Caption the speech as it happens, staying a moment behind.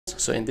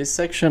So in this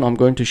section, I'm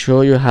going to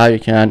show you how you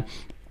can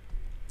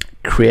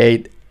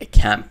create a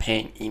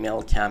campaign,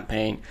 email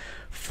campaign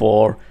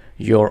for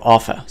your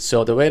offer.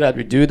 So the way that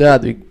we do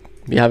that,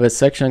 we have a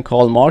section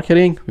called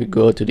marketing. We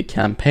go to the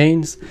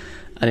campaigns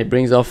and it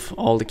brings up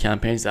all the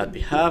campaigns that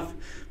we have.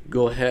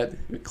 Go ahead,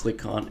 we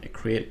click on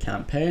create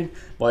campaign.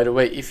 By the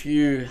way, if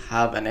you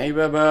have an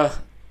Aweber,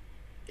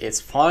 it's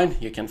fine.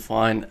 You can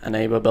find an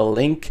Aweber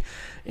link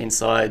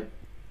inside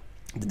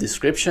the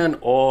description,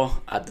 or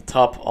at the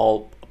top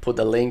I'll put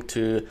a link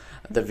to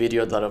the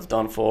video that I've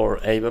done for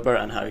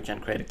Aweber and how you can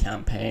create a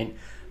campaign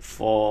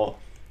for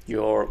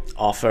your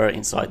offer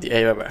inside the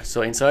Aweber.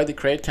 So inside the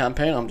create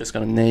campaign, I'm just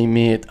going to name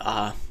it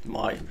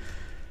my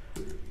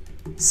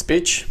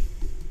speech.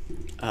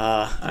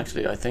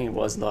 Actually, I think it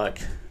was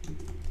like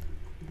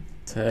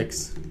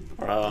text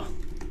or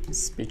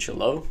speech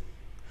low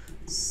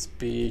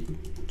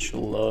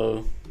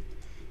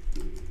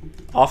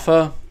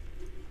offer,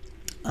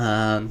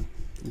 and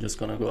I'm just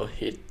gonna go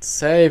hit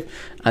save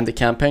and the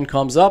campaign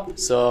comes up.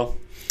 So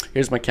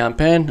here's my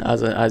campaign.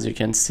 As you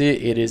can see,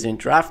 it is in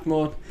draft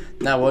mode.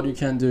 Now what you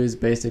can do is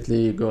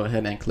basically go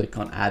ahead and click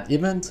on add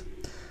event.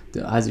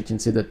 As you can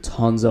see, there are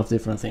tons of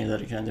different things that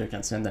you can do. You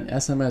can send an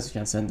SMS, you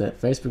can send a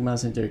Facebook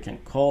Messenger, you can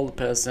call the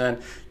person,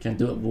 you can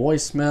do a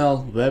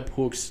voicemail,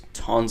 webhooks,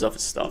 tons of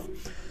stuff.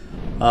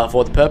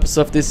 For the purpose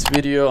of this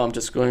video, I'm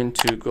just going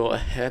to go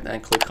ahead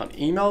and click on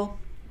email.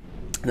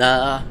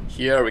 Now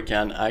here we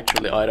can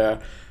actually either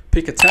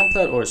pick a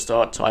template or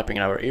start typing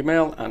our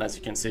email, and as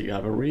you can see, you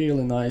have a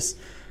really nice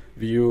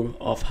view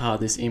of how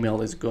this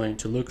email is going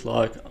to look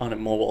like on a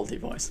mobile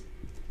device.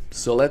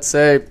 So let's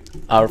say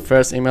our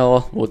first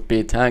email would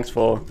be thanks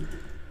for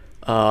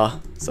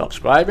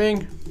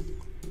subscribing,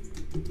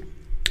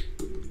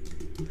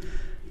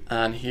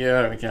 and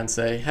here we can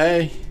say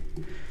hey,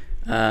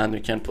 and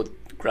we can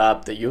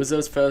grab the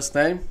user's first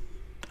name,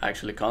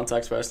 actually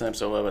contact's first name,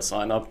 so whoever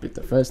sign up with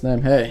the first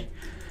name. Hey,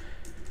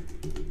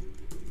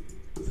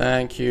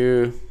 thank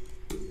you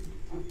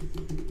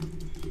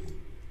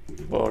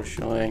for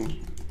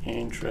showing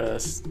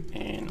interest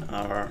in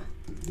our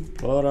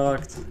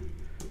product.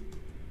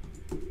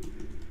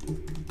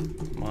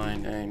 My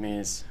name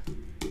is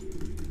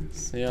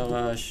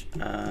Siavash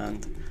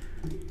and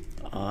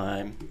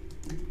I'm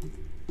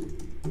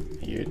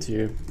a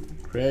YouTube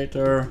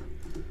creator.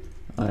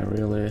 I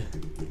really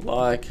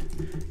like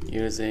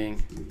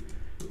using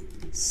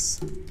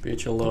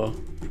Speechalo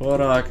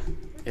product.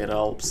 It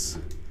helps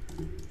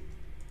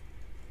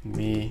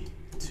me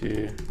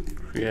to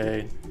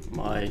create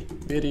my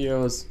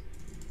videos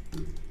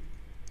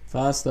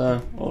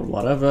faster or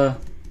whatever.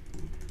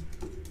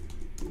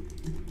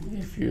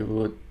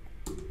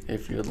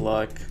 If you'd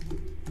like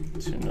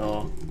to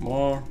know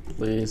more,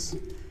 please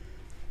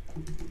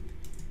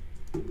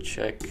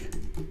check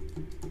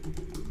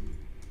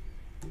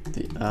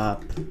the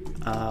app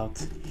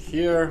out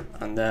here.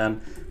 And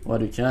then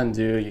what you can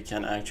do, you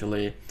can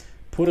actually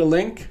put a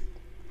link,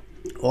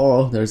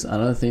 or there's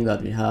another thing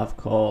that we have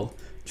called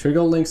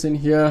trigger links in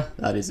here.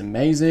 That is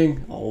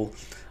amazing.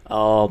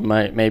 I'll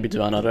maybe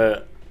do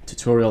another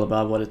tutorial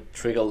about what a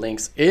trigger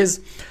links is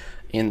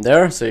in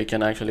there. So you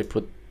can actually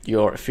put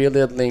your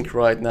affiliate link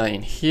right now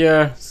in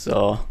here.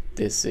 So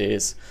this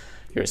is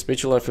your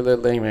Speechalo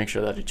affiliate link. Make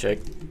sure that you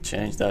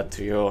change that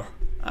to your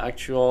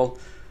actual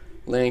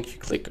link. You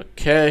click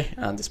OK,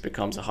 and this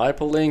becomes a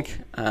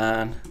hyperlink.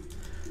 And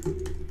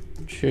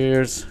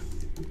cheers,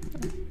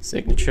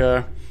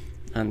 signature,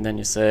 and then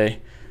you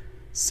say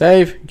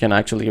save. You can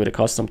actually give it a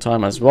custom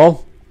time as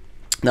well.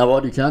 Now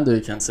what you can do,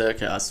 you can say,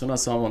 okay, as soon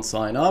as someone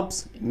sign up,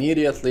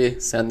 immediately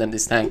send them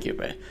this thank you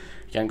pay.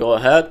 You can go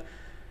ahead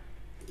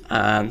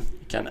and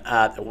you can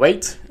add a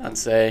wait and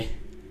say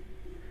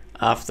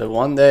after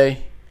 1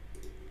 day,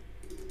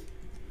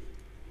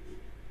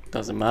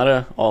 doesn't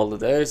matter, all the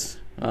days,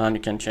 and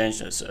you can change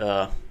this,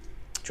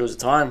 choose a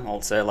time.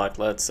 I'll say like,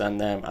 let's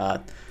send them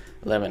at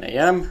 11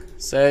 AM,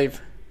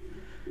 save,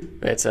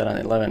 wait set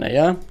at 11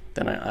 AM,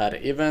 then I add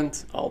an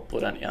event. I'll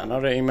put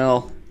another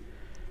email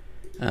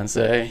and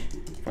say,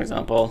 for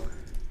example,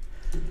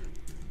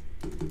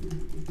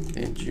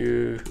 did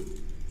you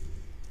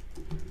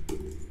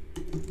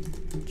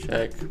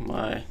check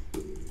my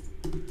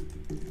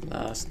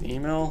last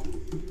email?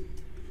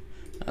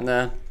 And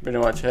then pretty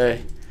much,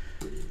 hey,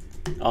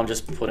 I'm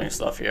just putting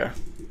stuff here.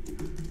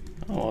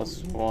 I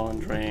was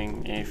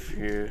wondering if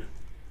you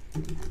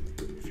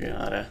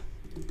had a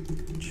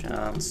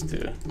chance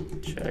to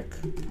check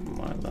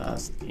my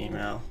last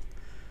email.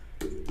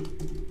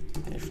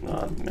 If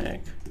not,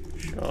 make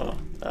sure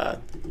that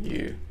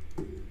you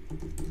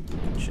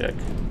check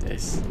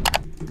this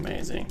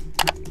amazing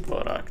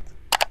product.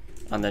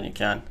 And then you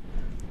can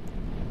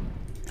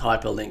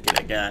hyperlink it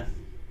again,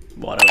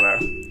 whatever,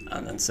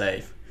 and then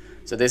save.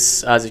 So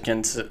this, as you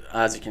can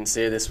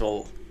see, this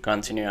will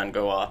continue and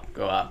go up.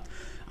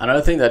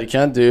 Another thing that you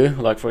can do,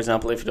 like for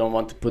example, if you don't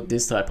want to put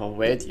this type of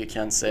weight, you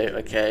can say,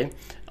 okay,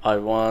 I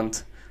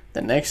want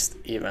the next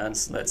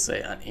events, let's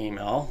say an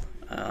email.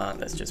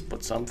 Let's just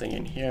put something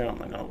in here. I'm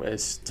not gonna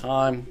waste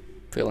time.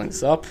 filling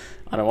this up,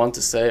 and I want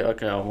to say,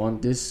 okay, I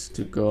want this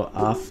to go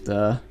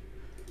after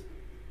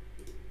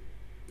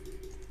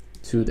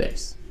 2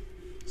 days.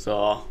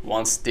 So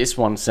once this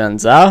one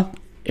sends out,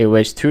 it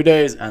waits 2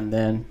 days, and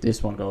then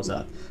this one goes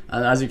out.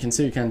 And as you can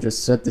see, you can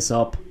just set this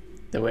up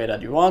the way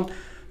that you want.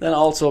 Then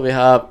also we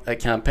have a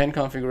campaign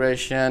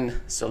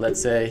configuration. So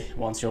let's say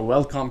once your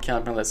welcome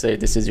campaign, let's say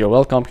this is your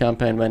welcome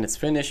campaign, when it's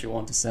finished, you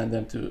want to send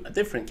them to a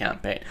different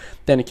campaign.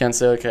 Then you can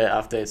say, okay,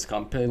 after it's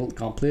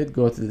complete,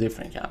 go to the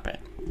different campaign.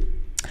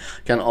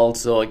 You can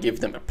also give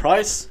them a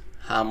price,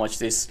 how much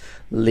this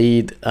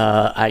lead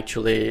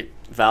actually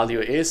value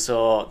is.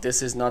 So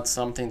this is not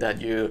something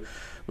that you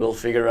will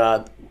figure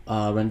out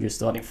when you're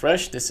starting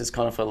fresh. This is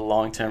kind of a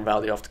long-term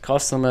value of the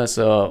customer.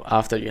 So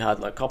after you had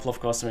like a couple of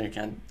customers, you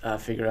can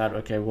figure out,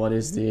 okay, what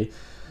is the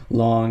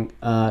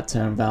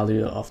long-term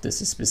value of this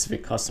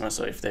specific customer.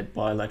 So if they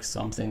buy like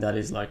something that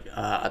is like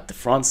at the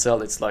front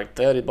sell, it's like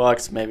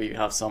 $30, maybe you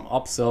have some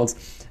upsells,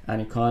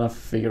 and you kind of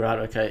figure out,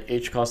 okay,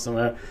 each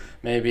customer,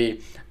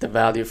 maybe the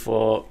value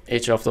for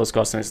each of those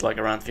customers is like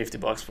around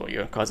 $50 for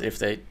you, because if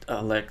they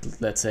like,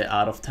 let's say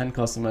out of 10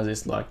 customers,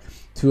 it's like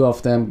 2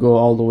 of them go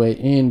all the way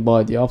in,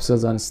 buy the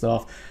upsells and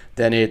stuff,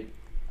 then it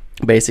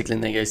basically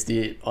negates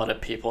the other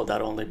people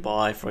that only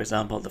buy, for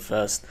example, the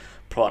first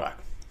product.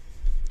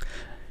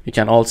 You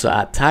can also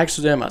add tags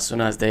to them. As soon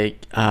as they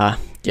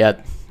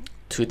get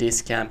to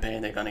this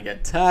campaign, they're gonna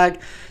get tagged.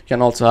 You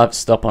can also have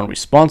stop on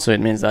response, so it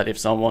means that if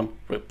someone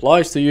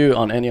replies to you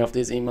on any of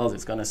these emails,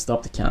 it's gonna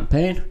stop the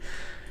campaign.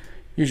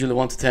 Usually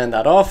want to turn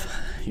that off.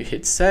 You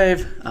hit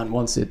save, and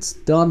once it's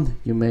done,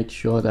 you make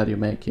sure that you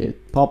make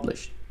it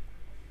published.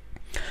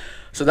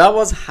 So that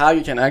was how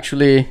you can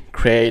actually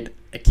create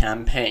a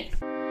campaign.